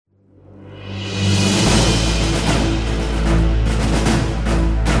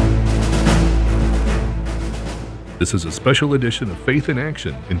This is a special edition of Faith in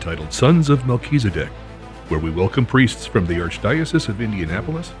Action entitled Sons of Melchizedek, where we welcome priests from the Archdiocese of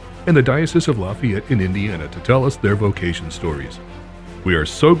Indianapolis and the Diocese of Lafayette-in-Indiana to tell us their vocation stories. We are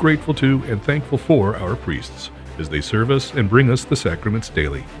so grateful to and thankful for our priests as they serve us and bring us the sacraments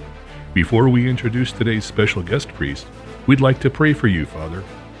daily. Before we introduce today's special guest priest, we'd like to pray for you, Father.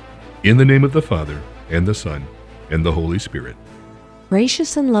 In the name of the Father, and the Son, and the Holy Spirit.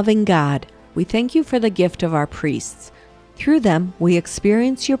 Gracious and loving God, we thank you for the gift of our priests. Through them, we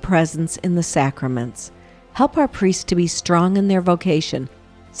experience your presence in the sacraments. Help our priests to be strong in their vocation.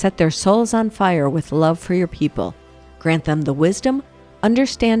 Set their souls on fire with love for your people. Grant them the wisdom,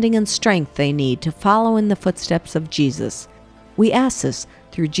 understanding, and strength they need to follow in the footsteps of Jesus. We ask this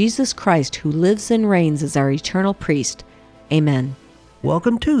through Jesus Christ, who lives and reigns as our eternal priest. Amen.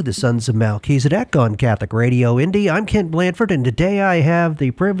 Welcome to the Sons of Melchizedek on Catholic Radio Indy. I'm Kent Blanford, and today I have the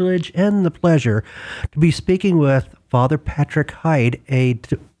privilege and the pleasure to be speaking with Father Patrick Hyde,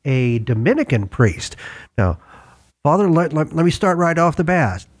 a Dominican priest. Now, Father, let me start right off the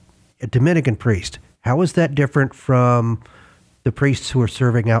bat. A Dominican priest. How is that different from the priests who are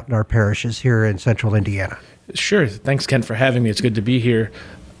serving out in our parishes here in central Indiana? Sure. Thanks, Kent, for having me. It's good to be here.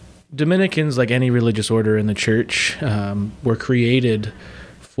 Dominicans, like any religious order in the church, were created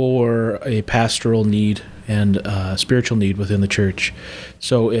for a pastoral need and spiritual need within the church.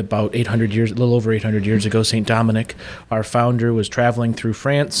 So about 800 years, a little over 800 years ago, St. Dominic, our founder, was traveling through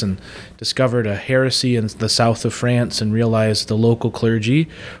France and discovered a heresy in the south of France and realized the local clergy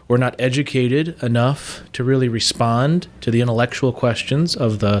were not educated enough to really respond to the intellectual questions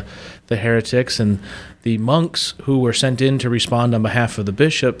of the heretics, and the monks who were sent in to respond on behalf of the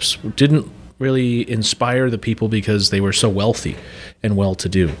bishops didn't really inspire the people because they were so wealthy and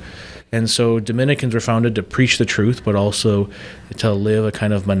well-to-do. And so Dominicans were founded to preach the truth, but also to live a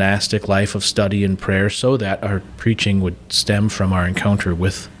kind of monastic life of study and prayer so that our preaching would stem from our encounter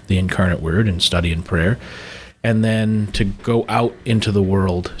with the incarnate Word and study and prayer, and then to go out into the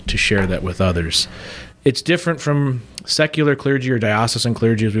world to share that with others. It's different from secular clergy or diocesan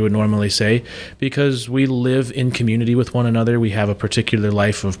clergy, as we would normally say, because we live in community with one another. We have a particular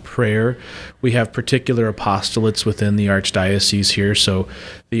life of prayer. We have particular apostolates within the archdiocese here. So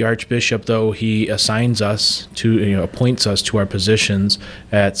the archbishop, though he assigns us to, appoints us to our positions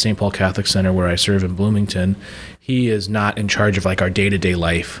at St. Paul Catholic Center, where I serve in Bloomington, he is not in charge of like our day-to-day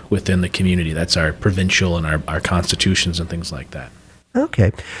life within the community. That's our provincial and our constitutions and things like that.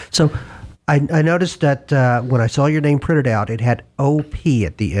 Okay. So I noticed that when I saw your name printed out, it had OP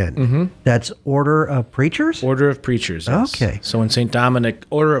at the end. Mm-hmm. That's Order of Preachers? Order of Preachers, yes. Okay. So in St. Dominic,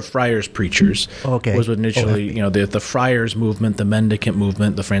 Order of Friars Preachers was initially, the Friars movement, the Mendicant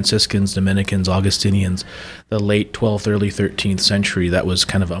movement, the Franciscans, Dominicans, Augustinians, the late 12th, early 13th century. That was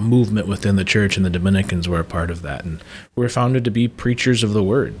kind of a movement within the church, and the Dominicans were a part of that. And we're founded to be preachers of the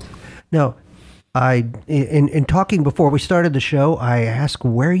Word. Now, in talking before we started the show, I asked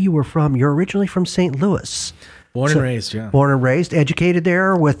where you were from. You're originally from St. Louis. Born and raised, yeah. Born and raised, educated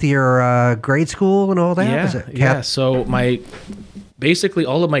there with your grade school and all that? Yeah. So basically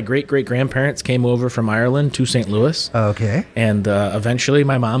all of my great-great-grandparents came over from Ireland to St. Louis. Okay. And eventually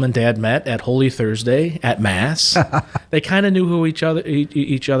my mom and dad met at Holy Thursday at Mass. They kind of knew who each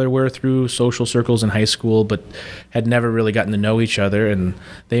other were through social circles in high school, but had never really gotten to know each other. And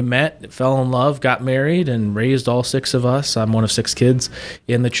they met, fell in love, got married, and raised all six of us. I'm one of six kids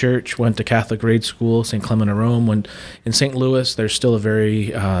in the church, went to Catholic grade school, St. Clement of Rome. When in St. Louis, there's still a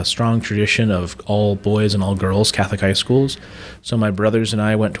very strong tradition of all boys and all girls Catholic high schools. So my brothers and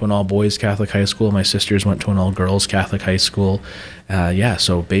I went to an all-boys Catholic high school. My sisters went to an all-girls Catholic high school.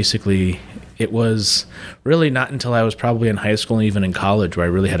 So basically it was really not until I was probably in high school and even in college where I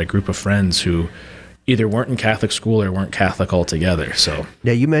really had a group of friends who either weren't in Catholic school or weren't Catholic altogether. So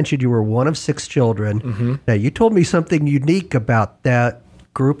now you mentioned you were one of six children. Mm-hmm. Now you told me something unique about that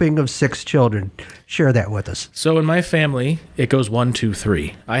grouping of six children. Share that with us. So in my family, it goes 1, 2,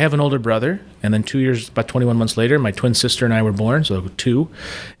 3. I have an older brother, and then 2 years, about 21 months later, my twin sister and I were born, so 2.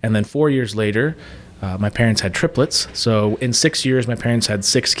 And then 4 years later, my parents had triplets. So in 6 years, my parents had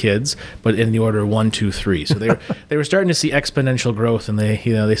 6 kids, but in the order 1, 2, 3. So they were starting to see exponential growth, and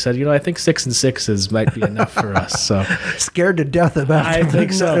they said, I think 6 and 6 might be enough for us. So scared to death about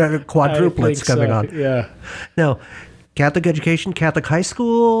quadruplets coming on. Yeah. Now, Catholic education, Catholic high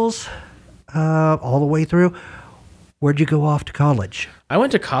schools, all the way through. Where'd you go off to college? I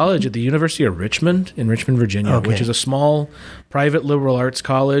went to college at the University of Richmond in Richmond, Virginia, Okay. which is a small private liberal arts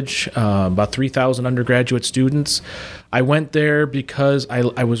college, about 3,000 undergraduate students. I went there because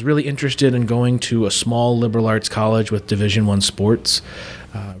I was really interested in going to a small liberal arts college with Division I sports.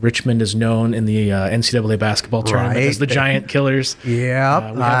 Richmond is known in the NCAA basketball tournament as the Giant Killers.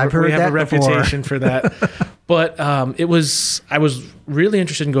 Yeah, I've heard we have that a reputation before. for that. But I was really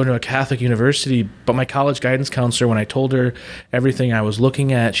interested in going to a Catholic university, but my college guidance counselor, when I told her everything I was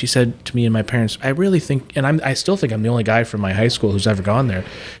looking at, she said to me and my parents, I really think, and I still think I'm the only guy from my high school who's ever gone there.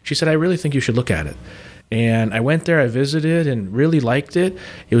 She said, I really think you should look at it. And I went there, I visited, and really liked it.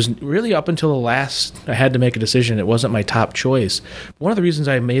 It was really up until the last, I had to make a decision. It wasn't my top choice. One of the reasons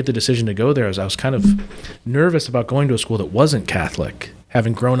I made the decision to go there is I was kind of nervous about going to a school that wasn't Catholic.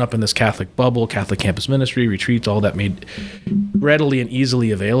 Having grown up in this Catholic bubble, Catholic campus ministry, retreats, all that made readily and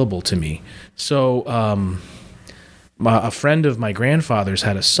easily available to me. So a friend of my grandfather's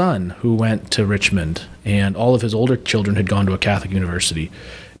had a son who went to Richmond, and all of his older children had gone to a Catholic university.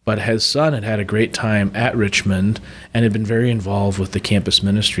 But his son had had a great time at Richmond and had been very involved with the campus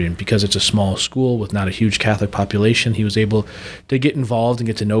ministry. And because it's a small school with not a huge Catholic population, he was able to get involved and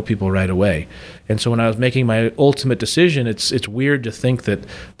get to know people right away. And so when I was making my ultimate decision, it's weird to think that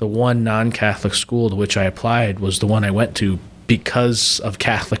the one non-Catholic school to which I applied was the one I went to because of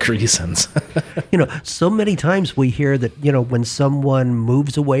Catholic reasons. So many times we hear that, when someone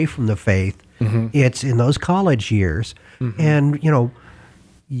moves away from the faith, it's in those college years. And,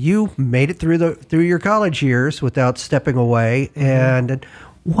 you made it through your college years without stepping away. And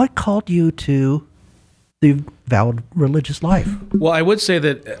what called you to the vowed religious life? Well, I would say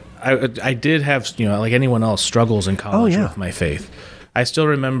that I did have, like anyone else, struggles in college with my faith. I still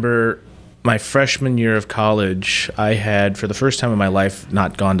remember my freshman year of college, I had, for the first time in my life,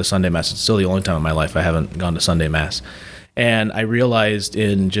 not gone to Sunday Mass. It's still the only time in my life I haven't gone to Sunday Mass. And I realized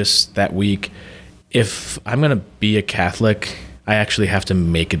in just that week, if I'm going to be a Catholic, I actually have to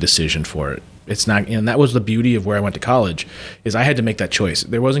make a decision for it. It's not, and that was the beauty of where I went to college, is I had to make that choice.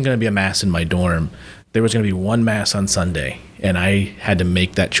 There wasn't going to be a Mass in my dorm. There was going to be one Mass on Sunday, and I had to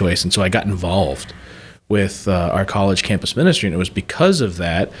make that choice. And so I got involved with our college campus ministry, and it was because of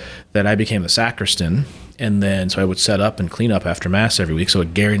that I became the sacristan. And then so I would set up and clean up after Mass every week, so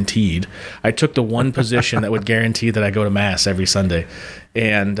it guaranteed. I took the one position that would guarantee that I go to Mass every Sunday.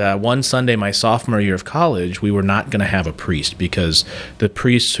 And one Sunday, my sophomore year of college, we were not going to have a priest because the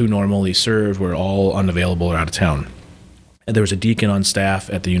priests who normally served were all unavailable or out of town. And there was a deacon on staff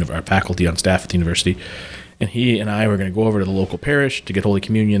at the our faculty on staff at the university, and he and I were going to go over to the local parish to get Holy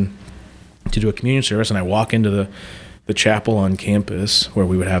Communion, to do a communion service. And I walk into the chapel on campus where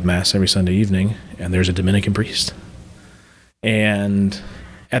we would have Mass every Sunday evening, and there's a Dominican priest. And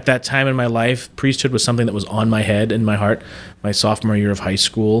at that time in my life, priesthood was something that was on my head and my heart. My sophomore year of high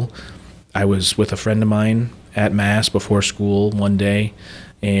school, I was with a friend of mine at Mass before school one day,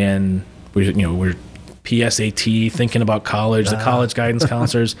 and we're PSAT, thinking about college, the college guidance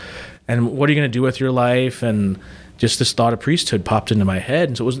counselors, and what are you going to do with your life? And just this thought of priesthood popped into my head.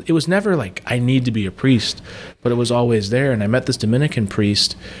 And so it was never like, I need to be a priest, but it was always there. And I met this Dominican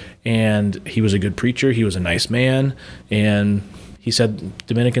priest, and he was a good preacher. He was a nice man. And he said,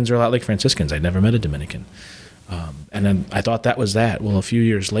 Dominicans are a lot like Franciscans. I'd never met a Dominican. And then I thought that was that. Well, a few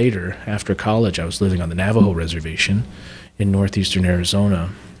years later, after college, I was living on the Navajo reservation in northeastern Arizona.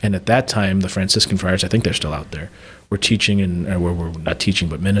 And at that time, the Franciscan friars, I think they're still out there, were teaching we're not teaching,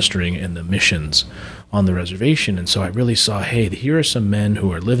 but ministering in the missions on the reservation. And so I really saw, hey, here are some men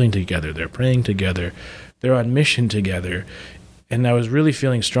who are living together. They're praying together. They're on mission together. And I was really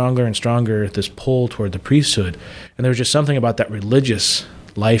feeling stronger and stronger this pull toward the priesthood. And there was just something about that religious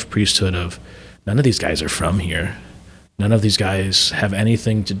life priesthood of, none of these guys are from here. None of these guys have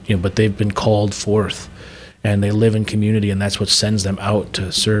anything to, but they've been called forth. And they live in community, and that's what sends them out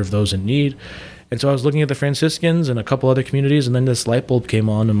to serve those in need. And so I was looking at the Franciscans and a couple other communities, and then this light bulb came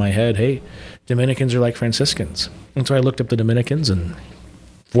on in my head, hey, Dominicans are like Franciscans. And so I looked up the Dominicans, and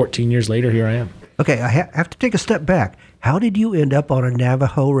 14 years later, here I am. Okay, I have to take a step back. How did you end up on a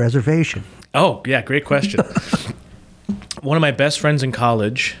Navajo reservation? Oh, yeah, great question. One of my best friends in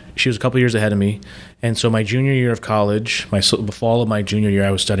college, she was a couple years ahead of me, and so my junior year of college, the fall of my junior year,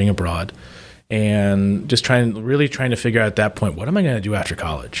 I was studying abroad. And just trying to figure out at that point, what am I going to do after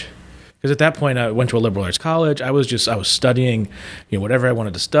college? Because at that point, I went to a liberal arts college. I was studying, whatever I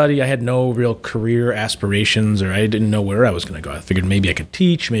wanted to study. I had no real career aspirations, or I didn't know where I was going to go. I figured maybe I could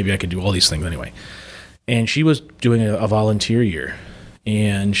teach, maybe I could do all these things anyway. And she was doing a volunteer year,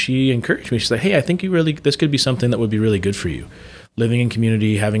 and she encouraged me. She said, hey, I think this could be something that would be really good for you. Living in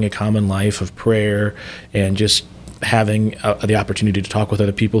community, having a common life of prayer, and just having the opportunity to talk with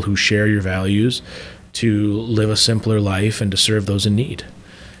other people who share your values, to live a simpler life and to serve those in need.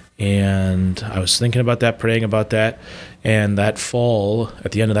 And I was thinking about that, praying about that. And that fall,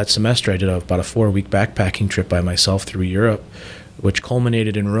 at the end of that semester, I did about a 4-week backpacking trip by myself through Europe, which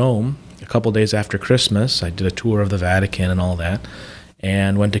culminated in Rome. A couple days after Christmas, I did a tour of the Vatican and all that,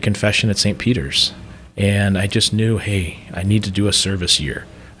 and went to confession at St. Peter's. And I just knew, hey, I need to do a service year.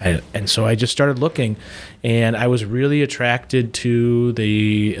 And so I just started looking, and I was really attracted to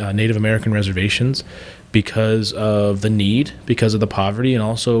the Native American reservations because of the need, because of the poverty, and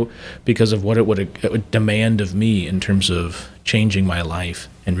also because of what it would demand of me in terms of changing my life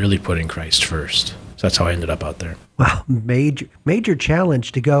and really putting Christ first. So that's how I ended up out there. Wow, major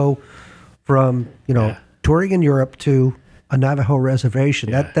challenge to go from touring in Europe to a Navajo reservation.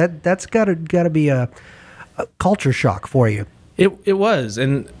 Yeah. That's got to be a culture shock for you. It was,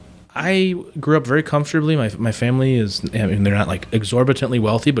 and I grew up very comfortably. My family is, they're not like exorbitantly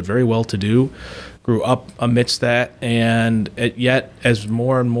wealthy, but very well-to-do. Grew up amidst that, and yet as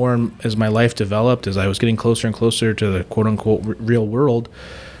more and more as my life developed, as I was getting closer and closer to the quote-unquote real world,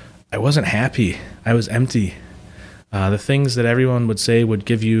 I wasn't happy. I was empty. The things that everyone would say would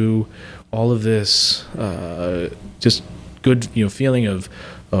give you all of this just good feeling of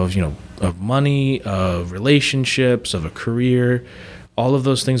money, of relationships, of a career, all of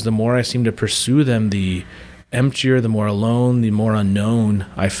those things. The more I seemed to pursue them, the emptier, the more alone, the more unknown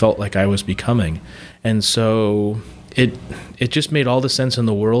I felt like I was becoming. And so it just made all the sense in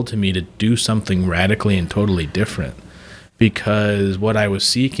the world to me to do something radically and totally different, because what I was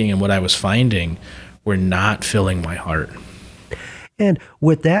seeking and what I was finding were not filling my heart. And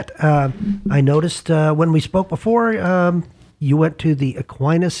with that, I noticed when we spoke before, you went to the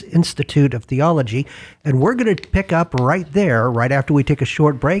Aquinas Institute of Theology, and we're going to pick up right there, right after we take a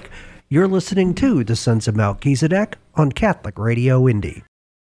short break. You're listening to the Sons of Melchizedek on Catholic Radio Indy.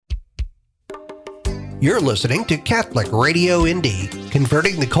 You're listening to Catholic Radio Indy,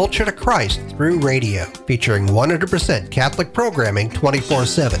 converting the culture to Christ through radio, featuring 100% Catholic programming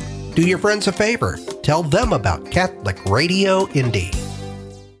 24/7. Do your friends a favor. Tell them about Catholic Radio Indy.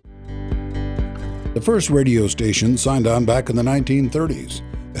 The first radio station signed on back in the 1930s.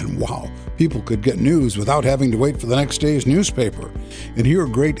 And wow, people could get news without having to wait for the next day's newspaper and hear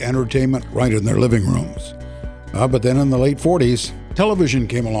great entertainment right in their living rooms. But then in the late 40s, television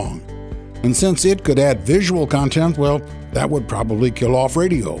came along. And since it could add visual content, well, that would probably kill off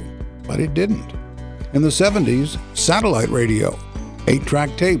radio. But it didn't. In the 70s, satellite radio,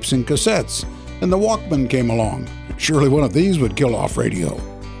 8-track tapes and cassettes, and the Walkman came along. Surely one of these would kill off radio.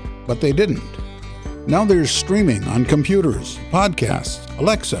 But they didn't. Now there's streaming on computers, podcasts,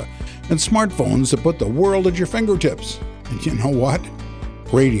 Alexa, and smartphones that put the world at your fingertips. And you know what?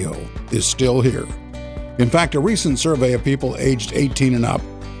 Radio is still here. In fact, a recent survey of people aged 18 and up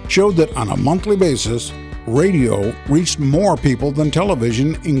showed that on a monthly basis, radio reached more people than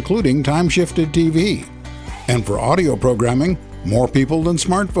television, including time-shifted TV. And for audio programming, more people than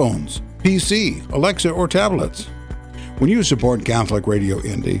smartphones, PC, Alexa, or tablets. When you support Catholic Radio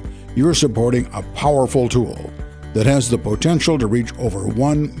Indy, you're supporting a powerful tool that has the potential to reach over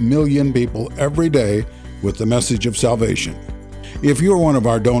 1 million people every day with the message of salvation. If you're one of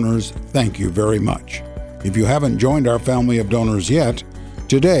our donors, thank you very much. If you haven't joined our family of donors yet,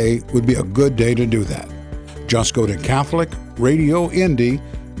 today would be a good day to do that. Just go to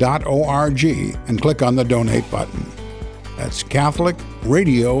CatholicRadioIndy.org and click on the donate button. That's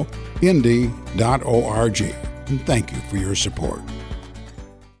CatholicRadioIndy.org. And thank you for your support.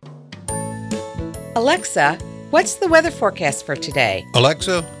 Alexa, what's the weather forecast for today?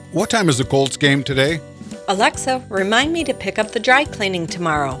 Alexa, what time is the Colts game today? Alexa, remind me to pick up the dry cleaning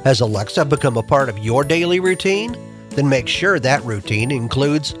tomorrow. Has Alexa become a part of your daily routine? Then make sure that routine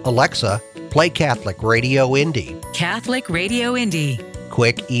includes Alexa, play Catholic Radio Indy. Catholic Radio Indy.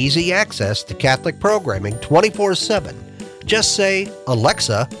 Quick, easy access to Catholic programming 24/7. Just say,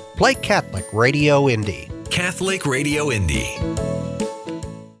 Alexa, play Catholic Radio Indy. Catholic Radio Indy.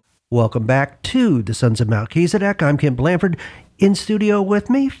 Welcome back to the Sons of Melchizedek. I'm Kim Blanford. In studio with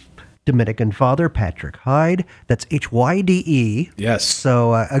me, Dominican Father Patrick Hyde. That's Hyde. Yes.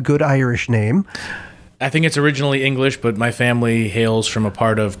 So a good Irish name. I think it's originally English, but my family hails from a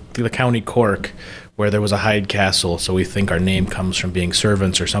part of the County Cork where there was a Hyde Castle, so we think our name comes from being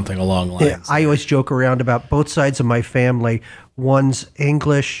servants or something along the lines. Yeah, I always joke around about both sides of my family. One's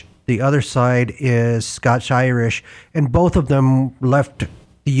English, the other side is Scotch-Irish, and both of them left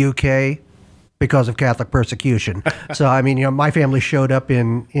the UK because of Catholic persecution. So, I mean, my family showed up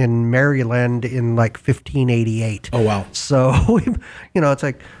in Maryland in like 1588. Oh, wow. So, it's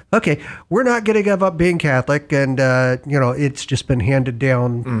like, okay, we're not going to give up being Catholic, and, it's just been handed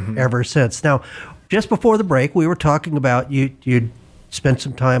down ever since. Now, just before the break, we were talking about you'd spent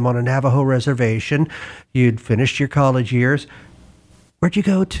some time on a Navajo reservation. You'd finished your college years. Where'd you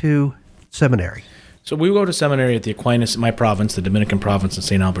go to seminary? So we go to seminary at the Aquinas, my province, the Dominican province of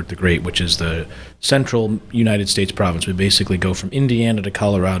St. Albert the Great, which is the central United States province. We basically go from Indiana to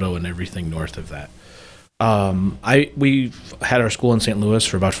Colorado and everything north of that. We had our school in St. Louis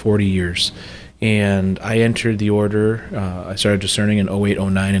for about 40 years, and I entered the order. I started discerning in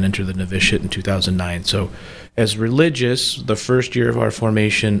 08-09 and entered the novitiate in 2009. So as religious, the first year of our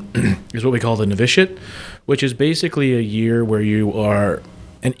formation is what we call the novitiate, which is basically a year where you are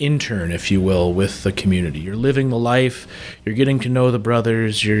an intern, if you will, with the community. You're living the life. You're getting to know the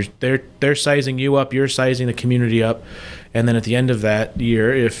brothers. They're sizing you up. You're sizing the community up. And then at the end of that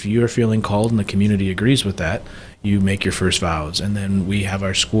year, if you're feeling called and the community agrees with that, you make your first vows. And then we have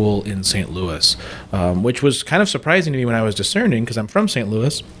our school in St. Louis, which was kind of surprising to me when I was discerning, because I'm from St.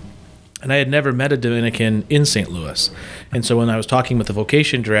 Louis. And I had never met a Dominican in St. Louis. And so when I was talking with the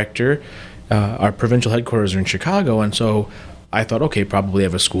vocation director, our provincial headquarters are in Chicago, and so I thought, okay, probably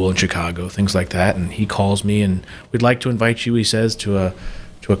have a school in Chicago, things like that. And he calls me, and we'd like to invite you, he says, to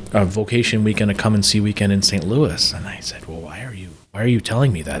a vocation weekend, a come and see weekend in St. Louis. And I said, well, why are you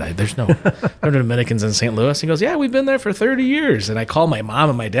telling me that? There are Dominicans in St. Louis. He goes, yeah, we've been there for 30 years. And I call my mom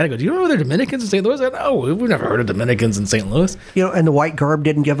and my dad. I go, do you know there are Dominicans in St. Louis? I go, no, we've never heard of Dominicans in St. Louis. And the white garb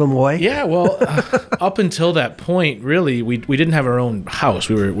didn't give them away? Yeah, well, up until that point, really, we didn't have our own house.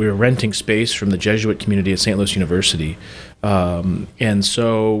 We were renting space from the Jesuit community at St. Louis University. And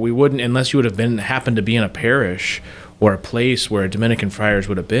so we wouldn't, unless you would have happened to be in a parish or a place where Dominican friars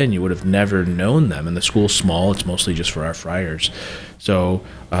would have been, you would have never known them. And the school's small. It's mostly just for our friars. So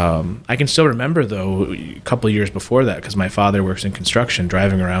I can still remember, though, a couple of years before that, because my father works in construction,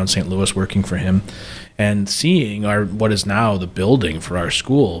 driving around St. Louis working for him, and seeing what is now the building for our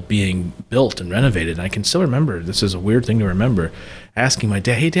school being built and renovated. And I can still remember, this is a weird thing to remember, asking my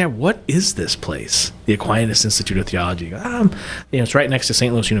dad, hey, Dad, what is this place? The Aquinas Institute of Theology. He goes, it's right next to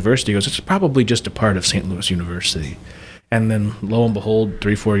St. Louis University. He goes, it's probably just a part of St. Louis University. And then, lo and behold,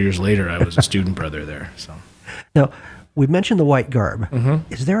 3-4 years later, I was a student brother there. So now, we mentioned the white garb.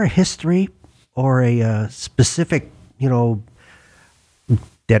 Mm-hmm. Is there a history or a specific,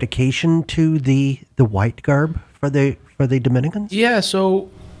 dedication to the white garb for the Dominicans? Yeah, so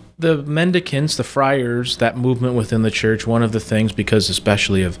the mendicants, the friars, that movement within the church, one of the things, because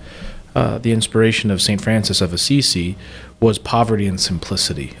especially of the inspiration of St. Francis of Assisi, was poverty and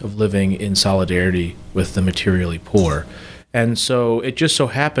simplicity, of living in solidarity with the materially poor. And so it just so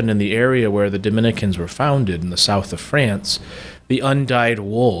happened in the area where the Dominicans were founded in the south of France, the undyed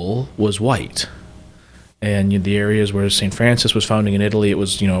wool was white. And the areas where St. Francis was founding in Italy, it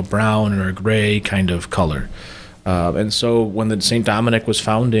was, brown or a gray kind of color. And so when the St. Dominic was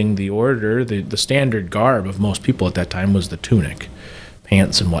founding the order, the standard garb of most people at that time was the tunic.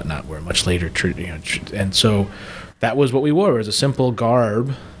 Pants and whatnot were much later. And so that was what we wore. It was a simple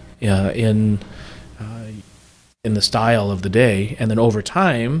garb in the style of the day. And then over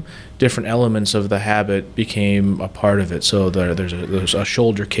time, different elements of the habit became a part of it. So there's a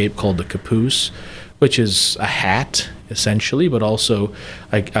shoulder cape called the capuce, which is a hat, essentially, but also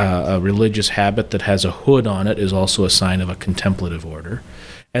a religious habit that has a hood on it is also a sign of a contemplative order.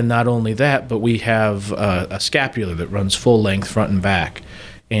 And not only that, but we have a scapular that runs full length front and back.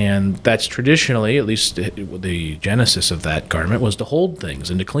 And that's traditionally, at least the genesis of that garment, was to hold things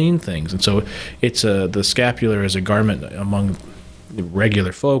and to clean things. And so it's the scapular as a garment among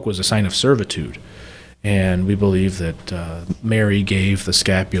regular folk was a sign of servitude. And we believe that Mary gave the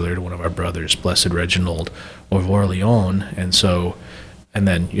scapular to one of our brothers, Blessed Reginald of Orleans, and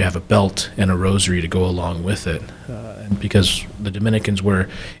then you have a belt and a rosary to go along with it. And because the Dominicans were,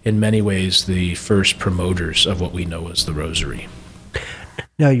 in many ways, the first promoters of what we know as the rosary.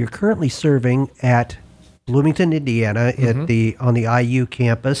 Now, you're currently serving at Bloomington, Indiana, mm-hmm. on the IU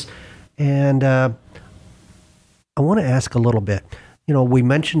campus, and I want to ask a little bit. We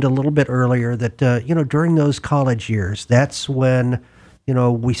mentioned a little bit earlier that, during those college years, that's when,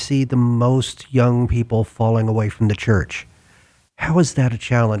 we see the most young people falling away from the church. How is that a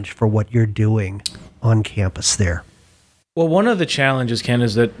challenge for what you're doing on campus there? Well, one of the challenges, Ken,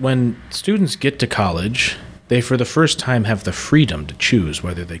 is that when students get to college, they for the first time have the freedom to choose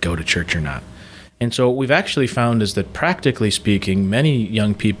whether they go to church or not. And so what we've actually found is that, practically speaking, many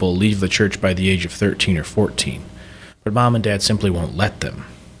young people leave the church by the age of 13 or 14. But mom and dad simply won't let them.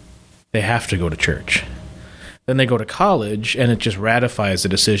 they have to go to church. Then they go to college, and it just ratifies the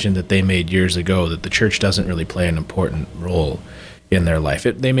decision that they made years ago that the church doesn't really play an important role in their life.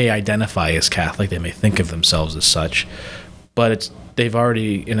 They may identify as Catholic, they may think of themselves as such, but they've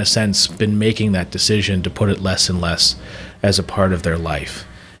already, in a sense, been making that decision to put it less and less as a part of their life.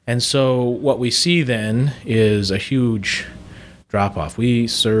 And so what we see then is a huge drop-off. We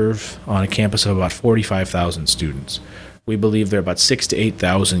serve on a campus of about 45,000 students. We believe there are about 6,000 to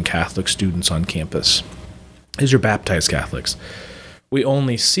 8,000 Catholic students on campus. These are baptized Catholics. We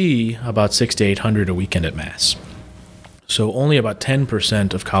only see about 600 to 800 a weekend at Mass. So only about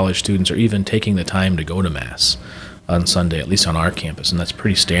 10% of college students are even taking the time to go to Mass on Sunday, at least on our campus, and that's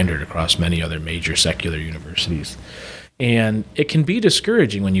pretty standard across many other major secular universities. And it can be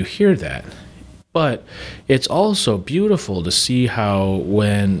discouraging when you hear that, but it's also beautiful to see how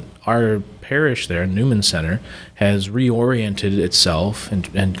when our parish there, Newman Center, has reoriented itself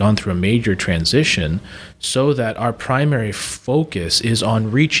and gone through a major transition so that our primary focus is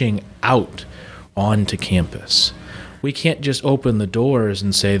on reaching out onto campus. We can't just open the doors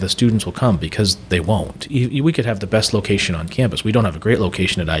and say the students will come, because they won't. We could have the best location on campus. We don't have a great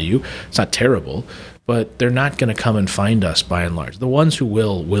location at IU. It's not terrible, but they're not going to come and find us by and large. The ones who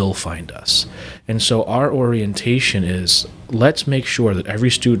will find us. And so our orientation is, let's make sure that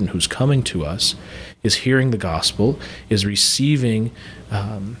every student who's coming to us is hearing the gospel, is receiving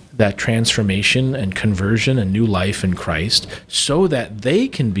that transformation and conversion and new life in Christ, so that they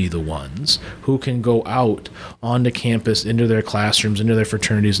can be the ones who can go out onto campus, into their classrooms, into their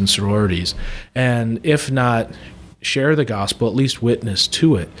fraternities and sororities, and if not share the gospel, at least witness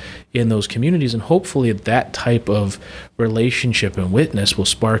to it in those communities. And hopefully that type of relationship and witness will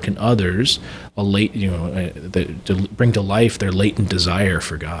spark in others to bring to life their latent desire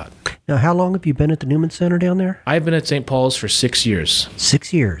for God. Now, how long have you been at the Newman Center down there? I've been at St. Paul's for 6 years.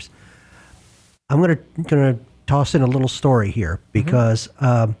 6 years. I'm going to toss in a little story here, because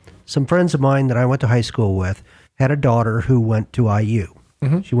some friends of mine that I went to high school with had a daughter who went to IU.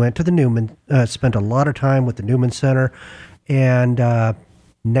 Mm-hmm. She went to the Newman, spent a lot of time with the Newman Center, and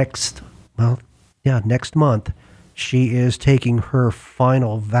next month, she is taking her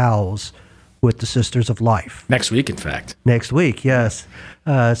final vows with the Sisters of Life. Next week, in fact. Next week, yes.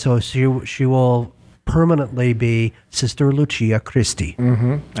 So she will permanently be Sister Lucia Christi.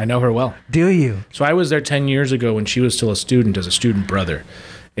 Mm-hmm. I know her well. Do you? So I was there 10 years ago when she was still a student, as a student brother.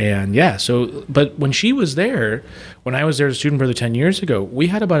 And but when she was there, when I was there as a student brother 10 years ago, we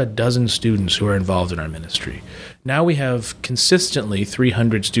had about a dozen students who are involved in our ministry. Now we have consistently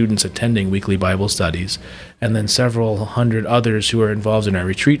 300 students attending weekly Bible studies, and then several hundred others who are involved in our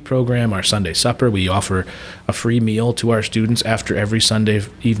retreat program, our Sunday supper. We offer a free meal to our students after every Sunday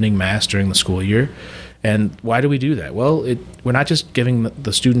evening Mass during the school year. And why do we do that? Well, we're not just giving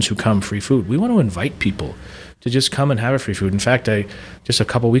the students who come free food. We want to invite people to just come and have a free food. In fact, I just a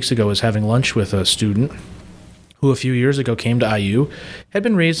couple weeks ago was having lunch with a student who a few years ago came to IU, had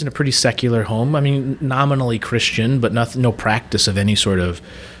been raised in a pretty secular home. I mean, nominally Christian, but no practice of any sort of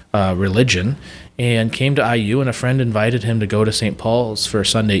religion, and came to IU, and a friend invited him to go to St. Paul's for a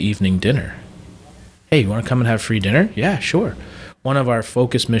Sunday evening dinner. Hey, you want to come and have free dinner? Yeah, sure. One of our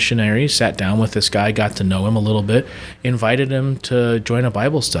focus missionaries sat down with this guy, got to know him a little bit, invited him to join a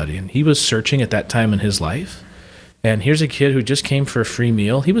Bible study, and he was searching at that time in his life. And here's a kid who just came for a free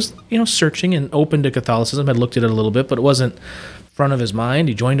meal. He was, searching and open to Catholicism, had looked at it a little bit, but it wasn't front of his mind.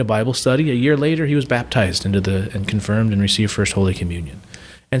 He joined a Bible study. A year later, he was baptized and confirmed and received First Holy Communion.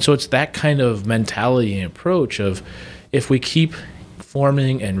 And so it's that kind of mentality and approach of, if we keep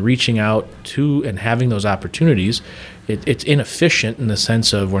forming and reaching out to and having those opportunities, it's inefficient in the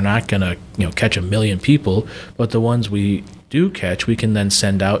sense of we're not going to catch 1 million people, but the ones we do catch, we can then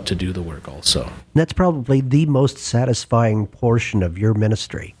send out to do the work also. And that's probably the most satisfying portion of your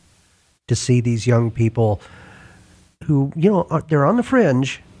ministry, to see these young people who, they're on the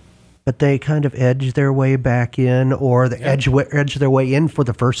fringe, but they kind of edge their way back in, or they edge their way in for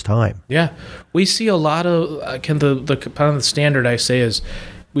the first time. Yeah. We see a lot of, the standard I say is,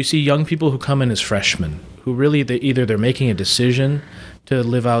 we see young people who come in as freshmen, who really, they're making a decision to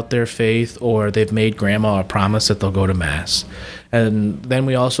live out their faith, or they've made grandma a promise that they'll go to Mass. And then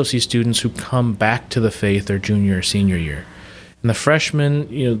we also see students who come back to the faith their junior or senior year. And the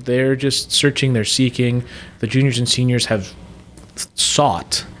freshmen, they're just searching, they're seeking. The juniors and seniors have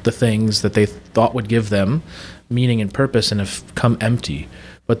sought the things that they thought would give them meaning and purpose and have come empty.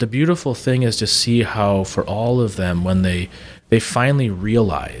 But the beautiful thing is to see how, for all of them, when they finally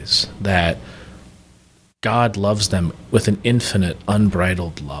realize that God loves them with an infinite,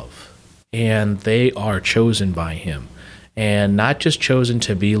 unbridled love, and they are chosen by Him, and not just chosen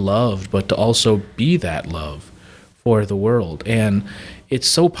to be loved, but to also be that love for the world. And it's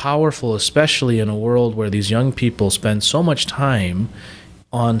so powerful, especially in a world where these young people spend so much time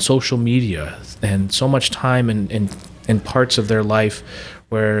on social media and so much time in parts of their life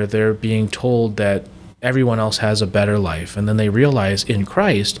where they're being told that everyone else has a better life. And then they realize in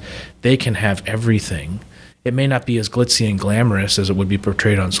Christ, they can have everything. It may not be as glitzy and glamorous as it would be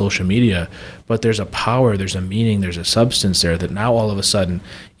portrayed on social media, but there's a power, there's a meaning, there's a substance there that now all of a sudden,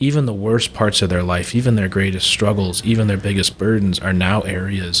 even the worst parts of their life, even their greatest struggles, even their biggest burdens are now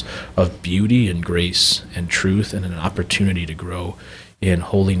areas of beauty and grace and truth and an opportunity to grow in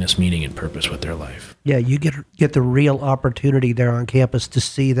holiness, meaning, and purpose with their life. Yeah, you get the real opportunity there on campus to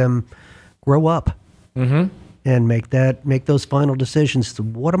see them grow up and make those final decisions.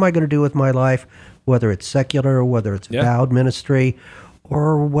 What am I going to do with my life? Whether it's secular, whether it's vowed ministry,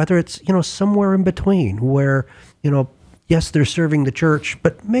 or whether it's, somewhere in between where, yes, they're serving the church,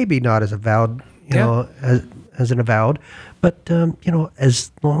 but maybe not as a vowed, as an avowed, but,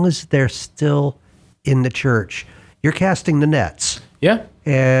 as long as they're still in the church, you're casting the nets. Yeah.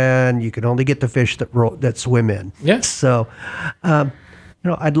 And you can only get the fish that swim in. Yeah. So,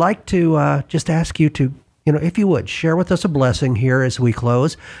 I'd like to just ask you to, if you would, share with us a blessing here as we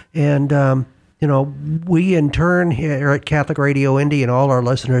close. And, we in turn here at Catholic Radio Indy and all our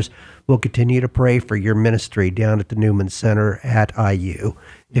listeners will continue to pray for your ministry down at the Newman Center at IU.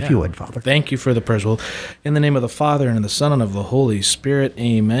 If you would, Father. Thank you for the prayers. Well, in the name of the Father, and of the Son, and of the Holy Spirit,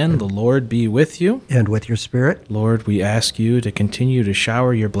 amen. The Lord be with you. And with your spirit. Lord, we ask you to continue to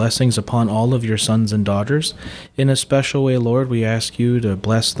shower your blessings upon all of your sons and daughters. In a special way, Lord, we ask you to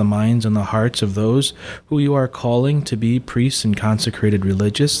bless the minds and the hearts of those who you are calling to be priests and consecrated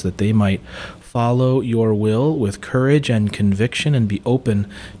religious, that they might follow your will with courage and conviction and be open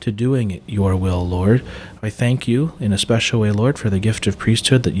to doing your will, Lord. I thank you in a special way, Lord, for the gift of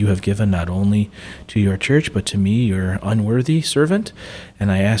priesthood that you have given not only to your church, but to me, your unworthy servant.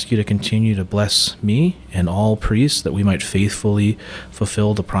 And I ask you to continue to bless me and all priests, that we might faithfully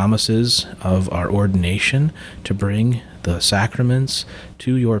fulfill the promises of our ordination to bring the sacraments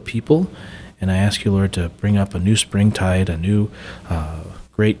to your people. And I ask you, Lord, to bring up a new springtide, a new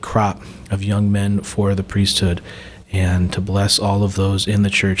great crop of young men for the priesthood, and to bless all of those in the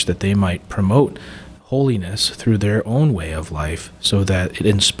church, that they might promote holiness through their own way of life, so that it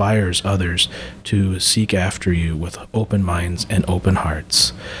inspires others to seek after you with open minds and open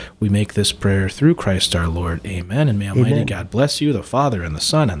hearts. We make this prayer through Christ our Lord. Amen. And may Almighty God bless you, the Father and the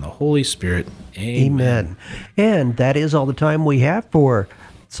Son and the Holy Spirit. Amen. And that is all the time we have for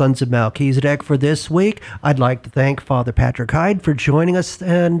Sons of Melchizedek for this week. I'd like to thank Father Patrick Hyde for joining us,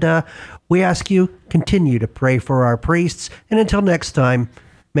 and we ask you continue to pray for our priests. And until next time,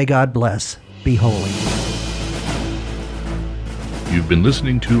 may God bless. Be holy. You've been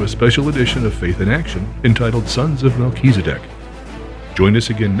listening to a special edition of Faith in Action entitled Sons of Melchizedek. Join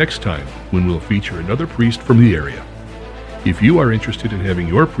us again next time when we'll feature another priest from the area. If you are interested in having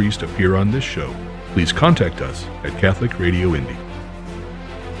your priest appear on this show, please contact us at Catholic Radio Indy.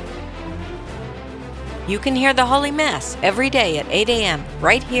 You can hear the Holy Mass every day at 8 a.m.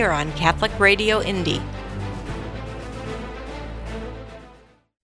 right here on Catholic Radio Indy.